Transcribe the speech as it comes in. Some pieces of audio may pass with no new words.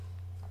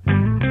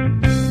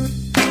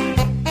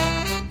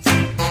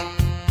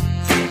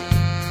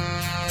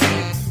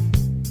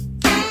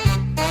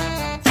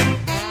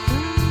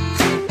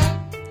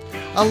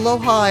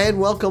Aloha and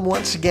welcome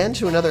once again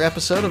to another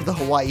episode of the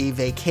Hawaii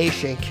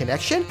Vacation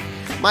Connection.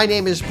 My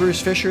name is Bruce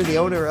Fisher, the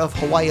owner of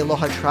Hawaii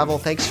Aloha Travel.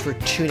 Thanks for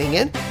tuning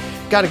in.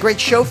 Got a great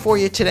show for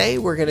you today.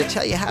 We're going to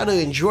tell you how to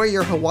enjoy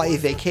your Hawaii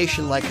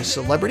vacation like a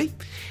celebrity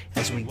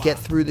as we get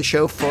through the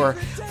show for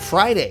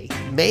Friday,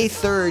 May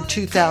 3rd,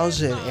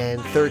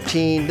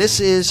 2013.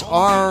 This is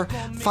our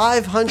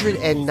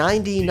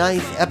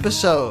 599th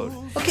episode.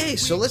 Okay,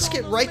 so let's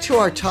get right to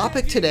our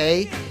topic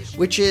today,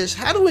 which is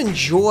how to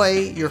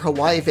enjoy your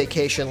Hawaii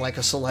vacation like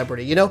a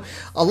celebrity. You know,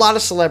 a lot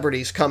of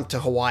celebrities come to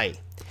Hawaii,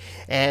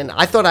 and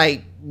I thought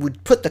I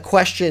would put the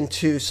question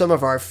to some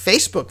of our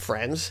Facebook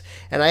friends,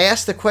 and I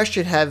asked the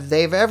question, have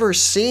they ever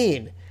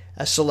seen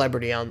a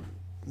celebrity on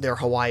their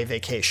Hawaii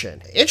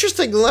vacation?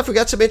 Interesting enough, we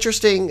got some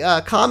interesting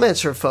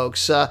comments from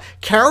folks.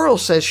 Carol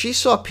says she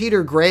saw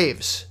Peter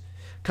Graves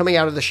coming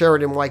out of the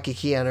Sheraton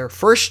Waikiki on her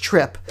first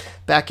trip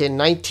back in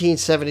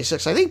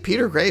 1976. I think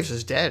Peter Graves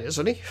is dead,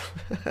 isn't he?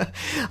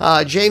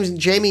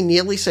 Jamie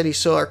Neely said he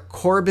saw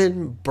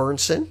Corbin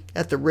Burnson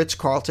at the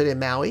Ritz-Carlton in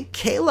Maui.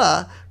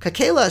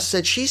 Kakela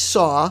said she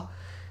saw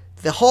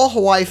the whole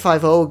Hawaii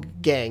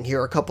Five-0 gang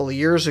here a couple of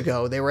years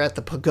ago. They were at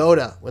the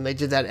Pagoda when they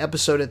did that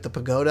episode at the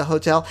Pagoda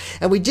Hotel.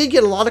 And we did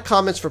get a lot of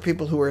comments from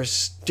people who were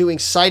doing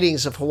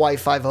sightings of Hawaii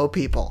Five-0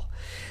 people.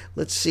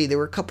 Let's see, there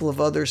were a couple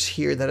of others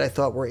here that I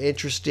thought were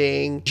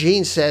interesting.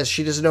 Jean says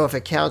she doesn't know if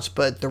it counts,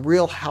 but the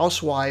Real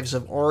Housewives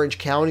of Orange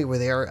County were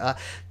there.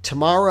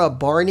 Tamara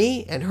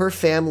Barney and her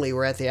family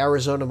were at the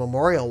Arizona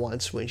Memorial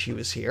once when she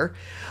was here.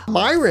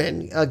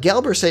 Myron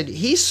Gelber said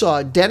he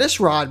saw Dennis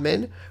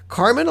Rodman,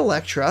 Carmen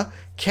Electra,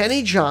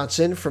 Kenny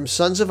Johnson from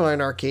Sons of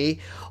Anarchy,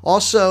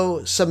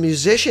 also some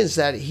musicians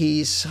that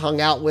he's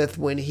hung out with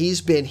when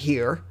he's been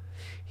here,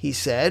 he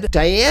said.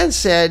 Diane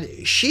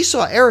said she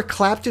saw Eric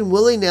Clapton,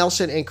 Willie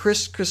Nelson, and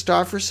Chris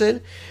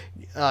Christopherson,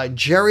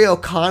 Jerry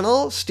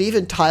O'Connell,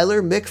 Steven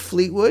Tyler, Mick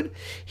Fleetwood.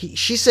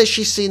 She says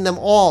she's seen them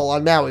all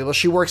on Maui. Well,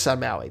 she works on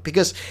Maui,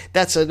 because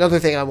that's another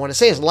thing I want to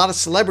say is a lot of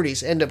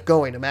celebrities end up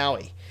going to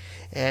Maui,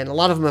 and a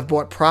lot of them have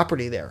bought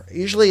property there.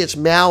 Usually it's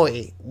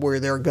Maui where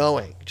they're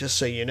going, just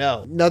so you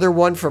know. Another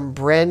one from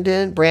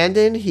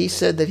Brandon, he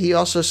said that he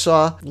also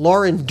saw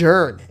Lauren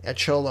Dern at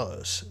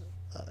Cholos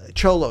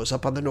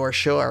up on the North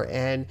Shore,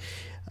 and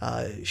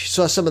she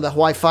saw some of the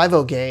Hawaii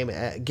Five-0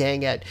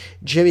 gang at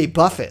Jimmy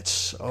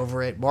Buffett's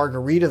over at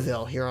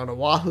Margaritaville here on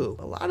Oahu.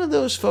 A lot of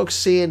those folks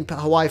seeing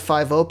Hawaii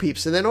Five-0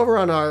 peeps. And then over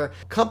on our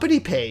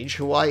company page,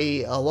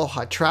 Hawaii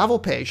Aloha Travel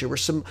page, there were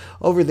some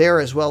over there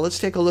as well. Let's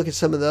take a look at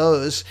some of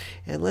those,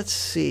 and let's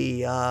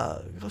see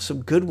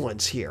some good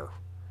ones here.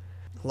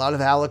 A lot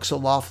of Alex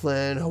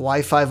O'Loughlin,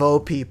 Hawaii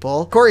Five-0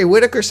 people. Corey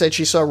Whitaker said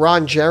she saw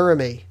Ron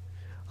Jeremy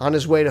on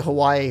his way to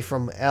Hawaii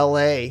from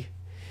L.A.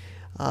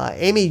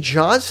 Amy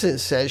Johnson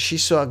says she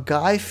saw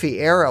Guy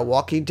Fieri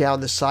walking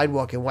down the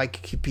sidewalk in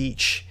Waikiki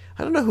Beach.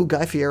 I don't know who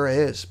Guy Fieri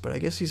is, but I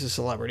guess he's a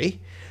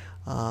celebrity.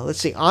 Let's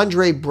see,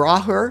 Andre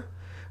Braher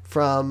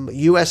from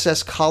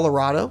USS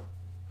Colorado.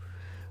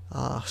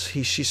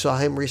 She saw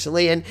him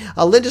recently. And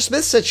Linda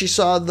Smith said she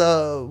saw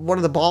one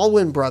of the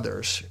Baldwin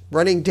brothers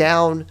running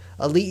down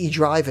Ali'i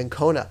Drive in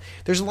Kona.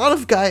 There's a lot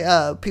of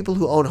people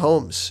who own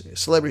homes,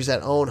 celebrities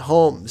that own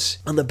homes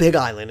on the Big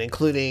Island,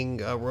 including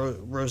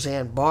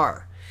Roseanne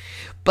Barr.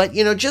 But,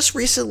 you know, just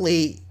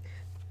recently,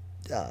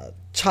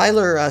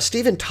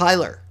 Steven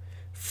Tyler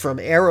from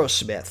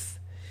Aerosmith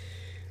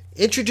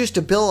introduced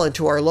a bill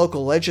into our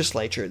local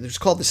legislature. It was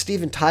called the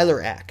Steven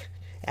Tyler Act.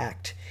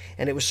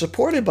 And it was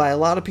supported by a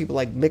lot of people,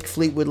 like Mick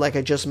Fleetwood, like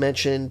I just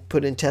mentioned,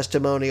 put in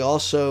testimony.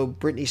 Also,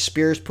 Britney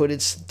Spears put in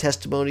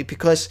testimony,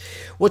 because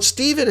what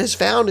Steven has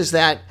found is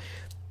that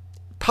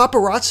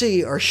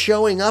paparazzi are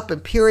showing up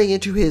and peering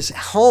into his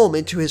home,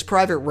 into his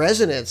private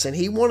residence, and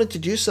he wanted to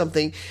do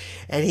something,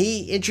 and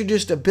he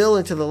introduced a bill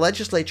into the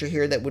legislature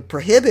here that would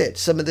prohibit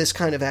some of this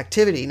kind of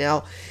activity.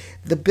 Now,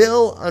 the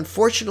bill,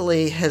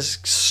 unfortunately, has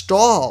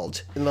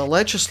stalled in the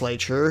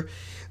legislature,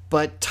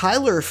 but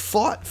Tyler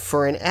fought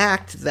for an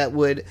act that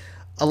would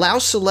allow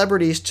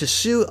celebrities to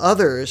sue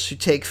others who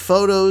take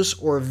photos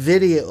or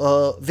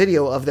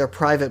video of their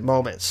private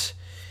moments.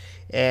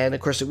 And, of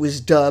course, it was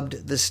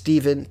dubbed the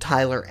Steven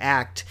Tyler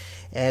Act.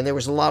 And there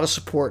was a lot of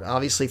support,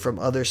 obviously, from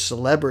other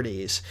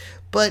celebrities.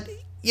 But,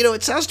 you know,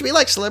 it sounds to me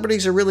like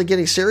celebrities are really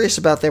getting serious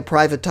about their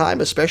private time,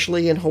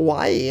 especially in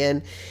Hawaii.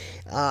 And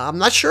I'm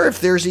not sure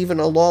if there's even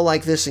a law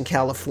like this in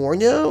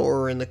California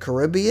or in the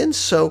Caribbean.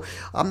 So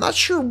I'm not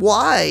sure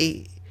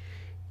why,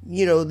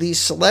 you know, these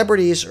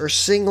celebrities are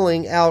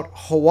singling out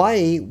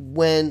Hawaii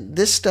when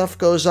this stuff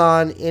goes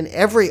on in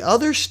every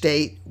other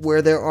state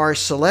where there are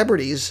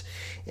celebrities.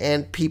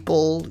 And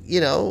people, you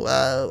know,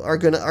 are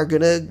gonna. I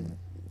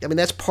mean,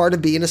 that's part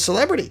of being a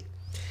celebrity.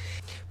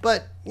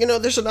 But, you know,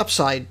 there's an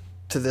upside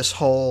to this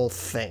whole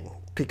thing,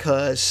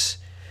 because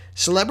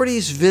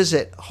celebrities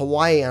visit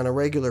Hawaii on a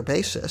regular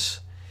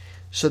basis.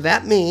 So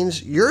that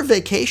means you're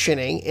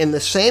vacationing in the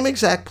same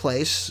exact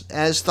place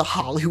as the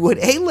Hollywood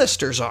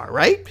A-listers are,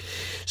 right?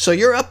 So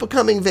your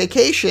upcoming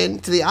vacation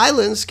to the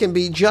islands can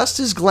be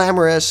just as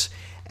glamorous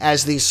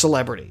as these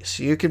celebrities.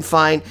 You can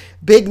find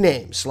big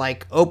names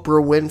like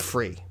Oprah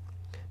Winfrey,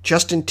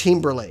 Justin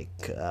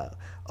Timberlake,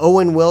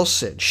 Owen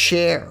Wilson,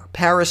 Cher,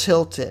 Paris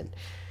Hilton,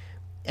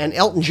 and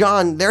Elton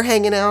John. They're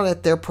hanging out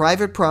at their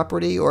private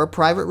property or a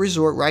private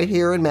resort right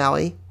here in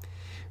Maui,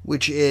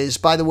 which is,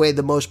 by the way,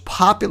 the most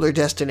popular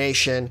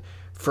destination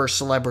for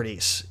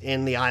celebrities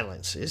in the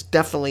islands. Is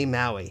definitely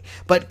Maui.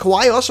 But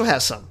Kauai also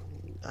has some.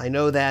 I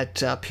know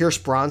that Pierce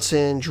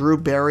Bronson, Drew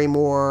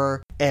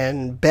Barrymore,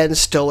 and Ben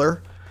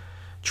Stiller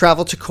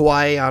travel to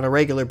Kauai on a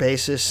regular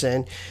basis.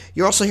 And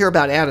you also hear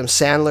about Adam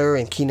Sandler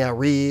and Keanu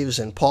Reeves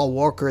and Paul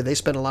Walker. They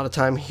spend a lot of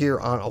time here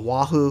on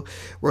Oahu.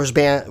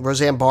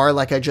 Roseanne Barr,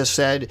 like I just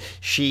said,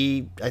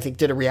 she, I think,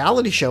 did a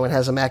reality show and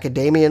has a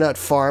macadamia nut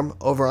farm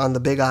over on the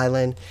Big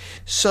Island.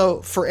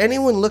 So for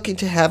anyone looking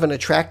to have an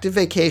attractive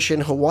vacation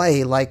in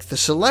Hawaii like the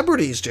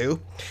celebrities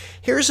do,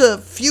 here's a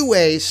few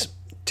ways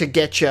to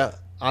get you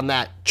on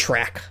that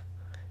track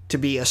to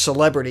be a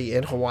celebrity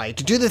in Hawaii,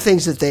 to do the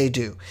things that they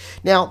do.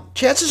 Now,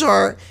 chances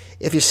are,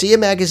 if you see a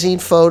magazine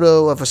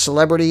photo of a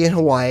celebrity in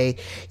Hawaii,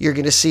 you're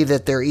going to see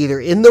that they're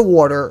either in the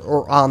water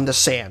or on the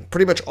sand.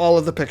 Pretty much all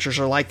of the pictures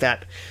are like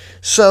that.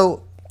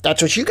 So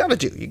that's what you got to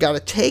do. You got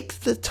to take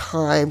the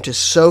time to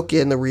soak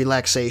in the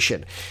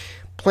relaxation.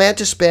 Plan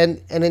to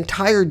spend an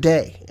entire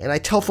day, and I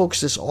tell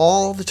folks this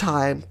all the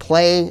time,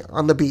 playing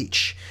on the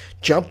beach,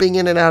 jumping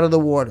in and out of the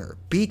water,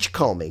 beach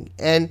combing,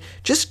 and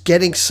just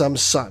getting some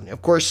sun.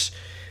 Of course,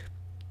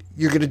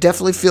 you're going to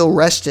definitely feel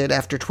rested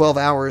after 12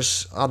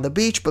 hours on the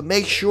beach, but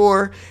make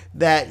sure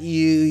that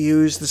you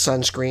use the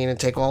sunscreen and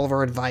take all of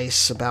our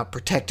advice about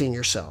protecting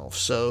yourself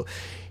so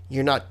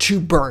you're not too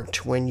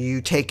burnt when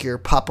you take your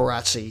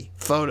paparazzi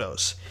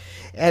photos.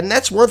 And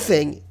that's one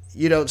thing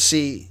you don't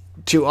see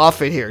too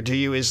often here, do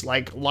you, is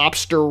like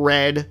lobster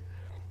red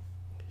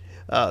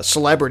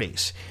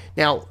celebrities.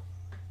 Now,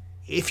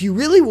 if you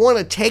really want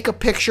to take a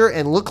picture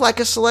and look like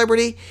a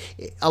celebrity,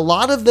 a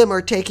lot of them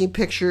are taking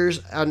pictures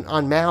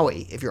on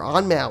Maui, if you're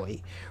on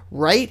Maui,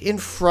 right in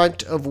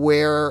front of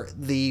where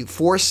the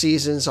Four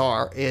Seasons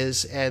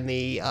is, and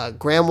the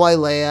Grand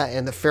Wailea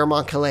and the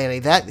Fairmont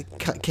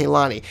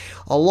Kailani.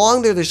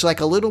 Along there's like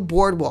a little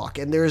boardwalk,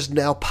 and there's an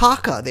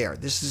alpaca there.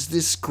 This is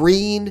this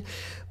green,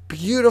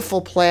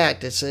 beautiful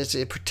plant.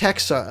 It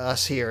protects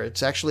us here.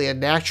 It's actually a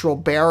natural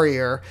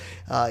barrier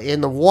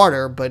in the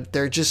water, but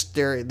they're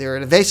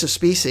an invasive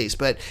species.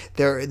 But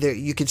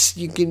you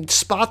can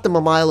spot them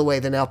a mile away.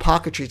 The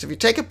alpaca trees. If you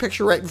take a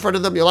picture right in front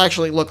of them, you'll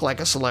actually look like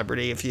a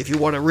celebrity if you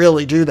want to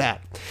really do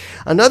that.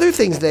 Another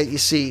thing that you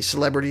see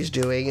celebrities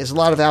doing is a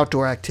lot of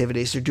outdoor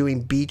activities. They're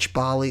doing beach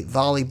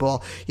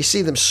volleyball. You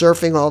see them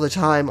surfing all the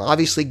time.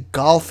 Obviously,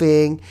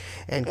 golfing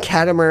and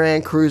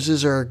catamaran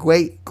cruises are a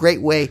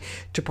great way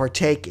to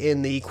partake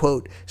in the,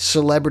 quote,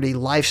 celebrity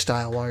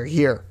lifestyle while you're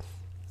here.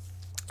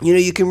 You know,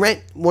 you can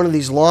rent one of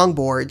these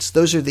longboards.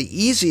 Those are the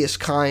easiest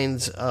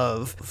kinds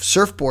of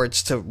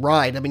surfboards to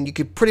ride. I mean, you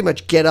could pretty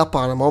much get up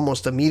on them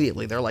almost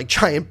immediately. They're like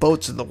giant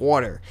boats in the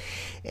water.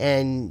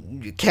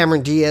 And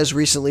Cameron Diaz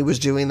recently was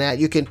doing that.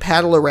 You can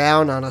paddle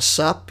around on a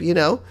SUP,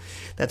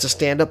 that's a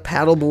stand-up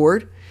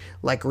paddleboard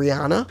like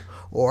Rihanna.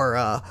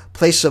 Or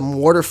play some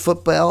water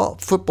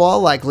football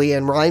like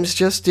Leanne Rimes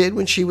just did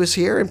when she was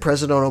here, and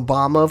President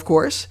Obama, of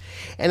course.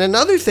 And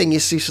another thing you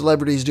see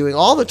celebrities doing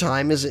all the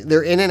time is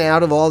they're in and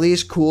out of all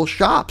these cool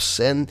shops,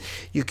 and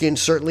you can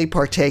certainly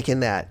partake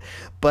in that.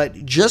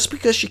 But just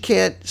because you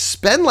can't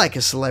spend like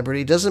a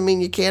celebrity doesn't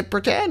mean you can't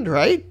pretend,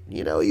 right?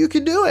 You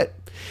can do it.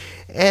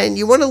 And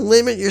you want to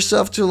limit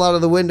yourself to a lot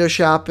of the window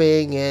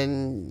shopping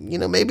and,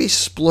 maybe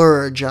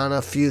splurge on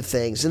a few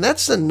things. And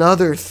that's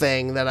another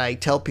thing that I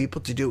tell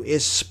people to do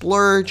is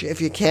splurge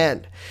if you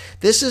can.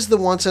 This is the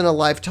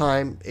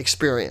once-in-a-lifetime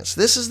experience.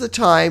 This is the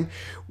time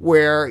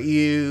where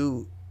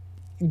you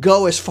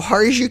go as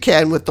far as you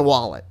can with the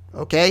wallet.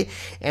 Okay?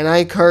 And I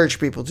encourage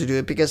people to do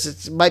it because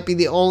it might be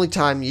the only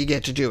time you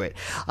get to do it.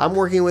 I'm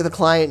working with a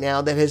client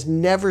now that has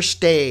never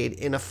stayed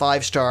in a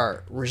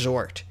 5-star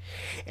resort.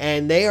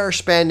 And they are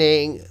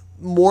spending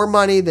more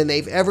money than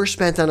they've ever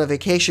spent on a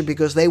vacation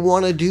because they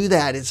want to do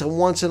that. It's a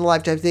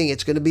once-in-a-lifetime thing.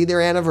 It's going to be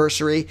their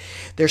anniversary.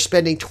 They're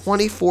spending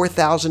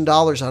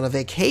 $24,000 on a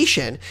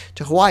vacation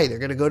to Hawaii. They're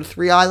going to go to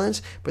 3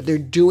 islands, but they're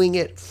doing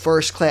it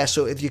first class.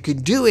 So if you can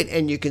do it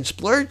and you can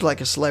splurge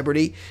like a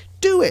celebrity,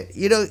 do it.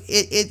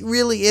 It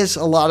really is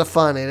a lot of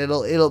fun, and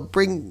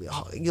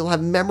you'll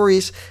have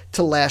memories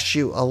to last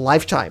you a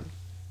lifetime.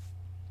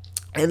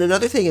 And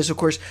another thing is, of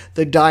course,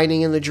 the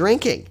dining and the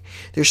drinking.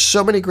 There's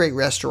so many great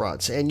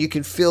restaurants, and you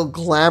can feel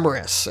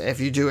glamorous if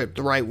you do it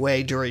the right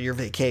way during your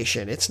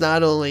vacation. It's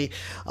not only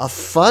a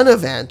fun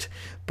event,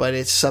 but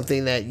it's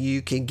something that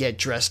you can get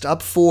dressed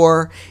up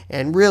for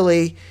and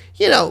really,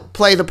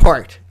 play the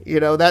part.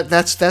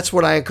 That's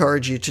what I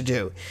encourage you to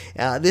do.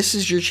 This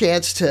is your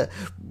chance to,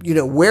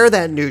 wear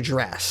that new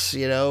dress,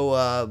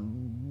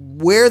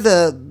 wear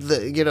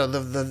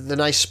the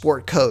nice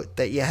sport coat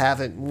that you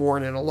haven't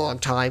worn in a long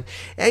time,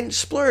 and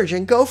splurge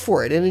and go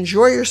for it and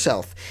enjoy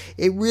yourself.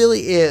 It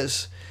really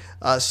is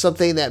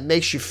something that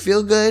makes you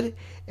feel good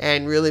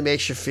and really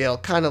makes you feel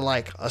kind of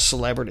like a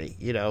celebrity,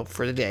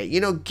 for the day.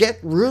 Get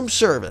room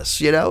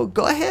service,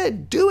 go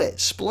ahead, do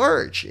it,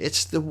 splurge.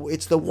 It's the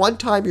one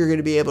time you're going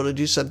to be able to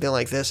do something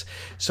like this.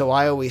 So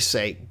I always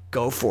say,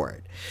 go for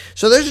it.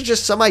 So those are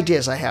just some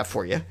ideas I have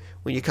for you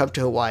when you come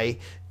to Hawaii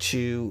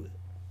to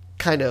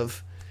kind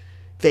of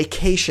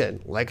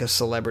vacation like a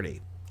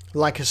celebrity.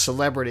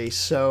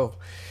 So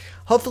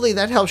hopefully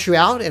that helps you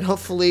out, and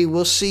hopefully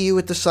we'll see you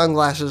with the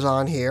sunglasses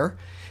on here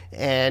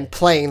and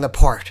playing the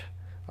part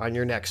on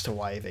your next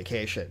Hawaii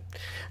vacation.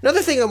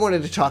 Another thing I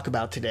wanted to talk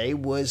about today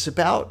was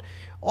about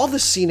all the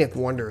scenic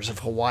wonders of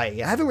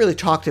Hawaii. I haven't really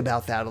talked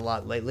about that a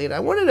lot lately, and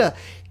I wanted to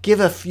give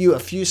a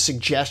few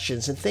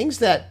suggestions and things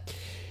that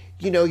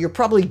you're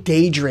probably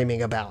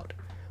daydreaming about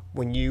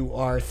when you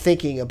are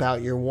thinking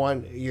about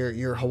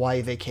your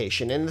Hawaii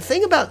vacation. And the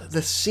thing about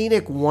the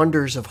scenic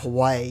wonders of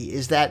Hawaii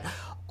is that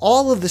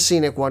all of the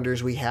scenic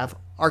wonders we have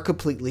are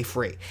completely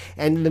free.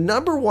 And the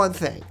number one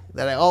thing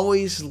that I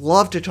always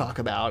love to talk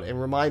about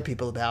and remind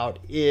people about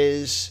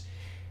is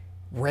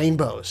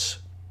rainbows.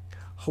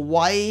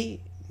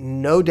 Hawaii,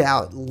 no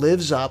doubt,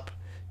 lives up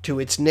to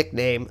its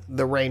nickname,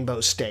 the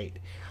Rainbow State.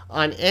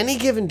 On any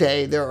given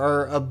day, there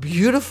are a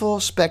beautiful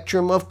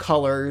spectrum of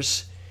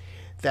colors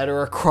that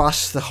are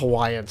across the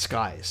Hawaiian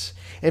skies.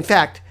 In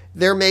fact,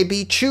 there may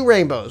be 2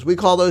 rainbows. We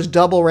call those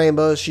double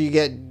rainbows, so you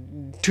get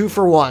 2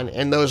 for 1,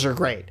 and those are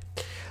great.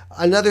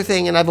 Another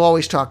thing, and I've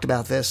always talked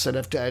about this, and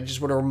I just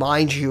want to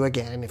remind you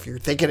again, if you're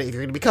going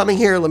to be coming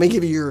here, let me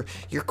give you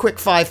your quick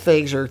 5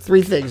 things or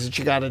 3 things that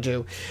you got to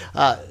do.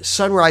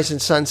 Sunrise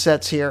and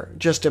sunsets here,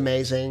 just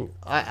amazing.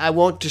 I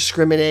won't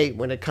discriminate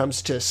when it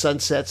comes to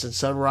sunsets and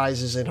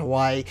sunrises in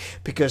Hawaii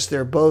because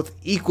they're both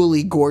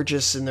equally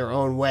gorgeous in their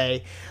own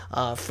way.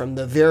 From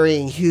the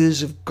varying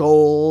hues of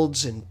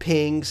golds and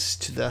pinks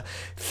to the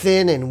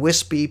thin and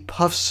wispy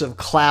puffs of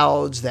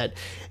clouds that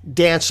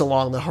dance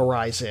along the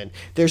horizon.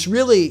 There's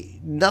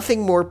really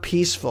nothing more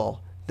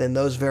peaceful than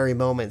those very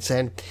moments.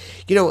 And,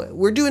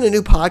 we're doing a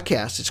new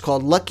podcast. It's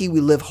called Lucky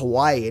We Live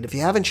Hawaii. And if you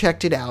haven't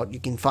checked it out,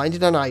 you can find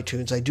it on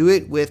iTunes. I do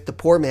it with the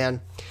poor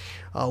man,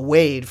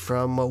 Wade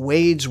from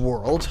Wade's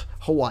World,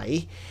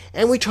 Hawaii.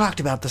 And we talked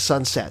about the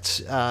sunsets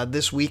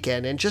this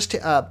weekend. And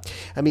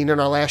in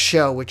our last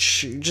show,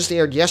 which just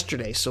aired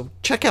yesterday. So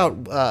check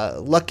out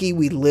Lucky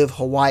We Live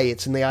Hawaii.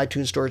 It's in the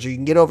iTunes stores, or you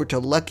can get over to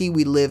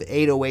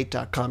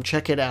luckywelive808.com.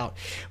 Check it out.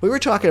 We were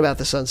talking about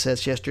the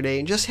sunsets yesterday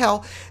and just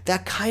how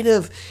that kind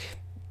of,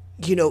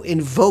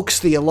 invokes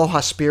the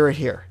aloha spirit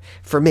here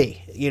for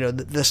me,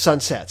 the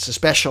sunsets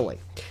especially.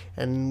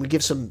 And we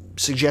give some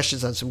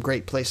suggestions on some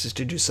great places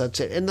to do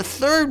sunset. And the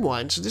third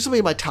one, so this will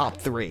be my top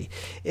 3,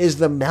 is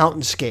the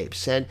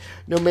mountainscapes. And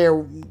no matter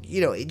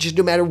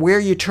where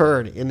you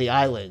turn in the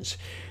islands,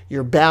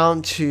 you're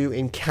bound to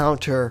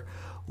encounter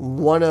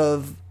one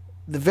of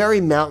the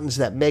very mountains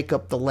that make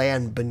up the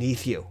land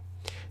beneath you.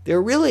 They're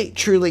really,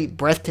 truly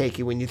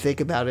breathtaking when you think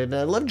about it. And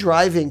I love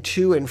driving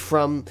to and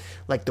from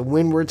like the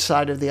windward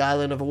side of the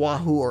island of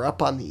Oahu or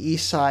up on the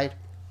east side,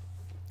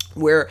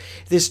 where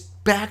this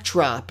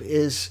backdrop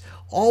is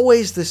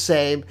always the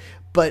same,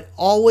 but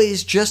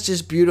always just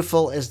as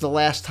beautiful as the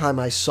last time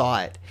I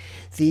saw it.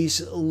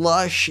 These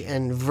lush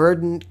and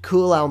verdant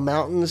Koolau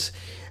Mountains,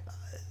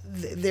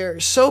 they're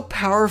so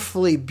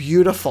powerfully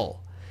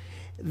beautiful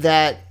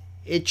that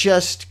it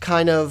just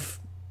kind of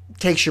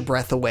takes your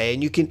breath away.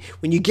 And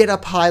when you get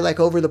up high, like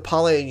over the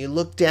pali, and you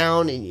look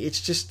down, and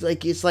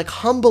it's like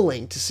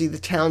humbling to see the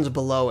towns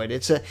below it.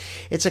 It's a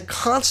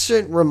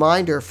constant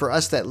reminder for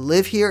us that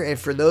live here, and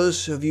for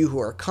those of you who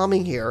are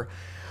coming here,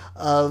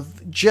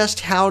 of just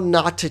how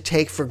not to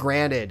take for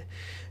granted,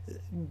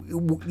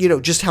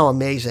 just how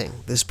amazing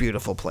this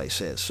beautiful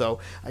place is. So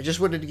I just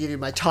wanted to give you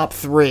my top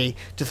 3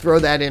 to throw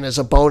that in as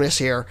a bonus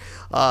here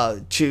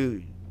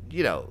to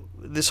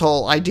this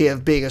whole idea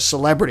of being a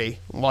celebrity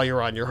while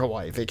you're on your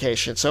Hawaii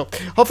vacation. So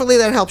hopefully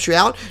that helps you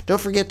out.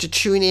 Don't forget to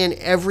tune in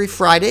every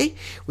Friday.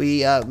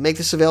 We make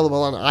this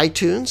available on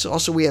iTunes.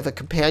 Also, we have a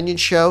companion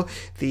show,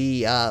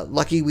 the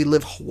Lucky We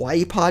Live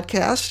Hawaii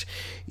podcast.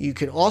 You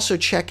can also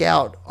check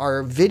out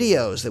our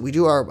videos that we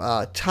do,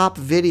 our top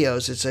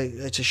videos.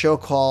 It's a show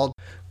called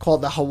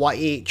the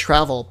Hawaii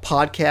Travel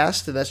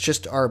Podcast, and that's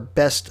just our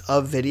best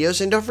of videos.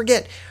 And don't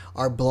forget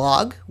our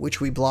blog,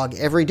 which we blog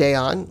every day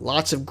on.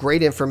 Lots of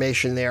great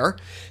information there,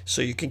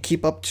 so you can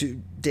keep up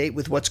to date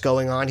with what's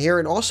going on here.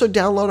 And also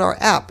download our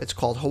app. It's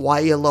called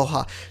Hawaii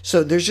Aloha.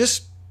 So there's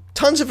just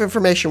tons of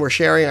information we're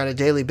sharing on a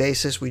daily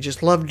basis. We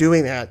just love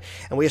doing that,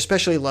 and we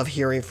especially love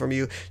hearing from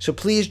you. So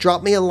please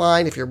drop me a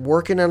line if you're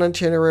working on an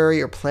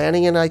itinerary or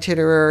planning an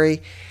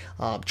itinerary,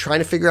 trying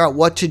to figure out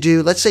what to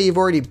do. Let's say you've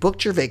already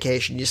booked your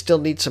vacation. You still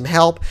need some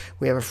help.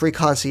 We have a free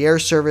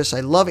concierge service. I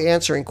love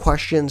answering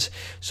questions,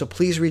 so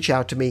please reach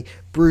out to me,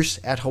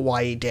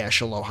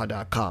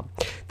 bruce@hawaii-aloha.com.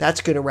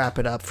 That's going to wrap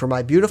it up for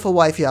my beautiful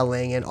wife,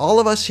 Yaling, and all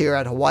of us here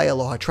at Hawaii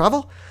Aloha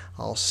Travel.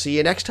 I'll see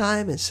you next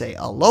time, and say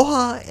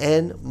aloha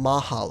and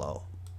mahalo.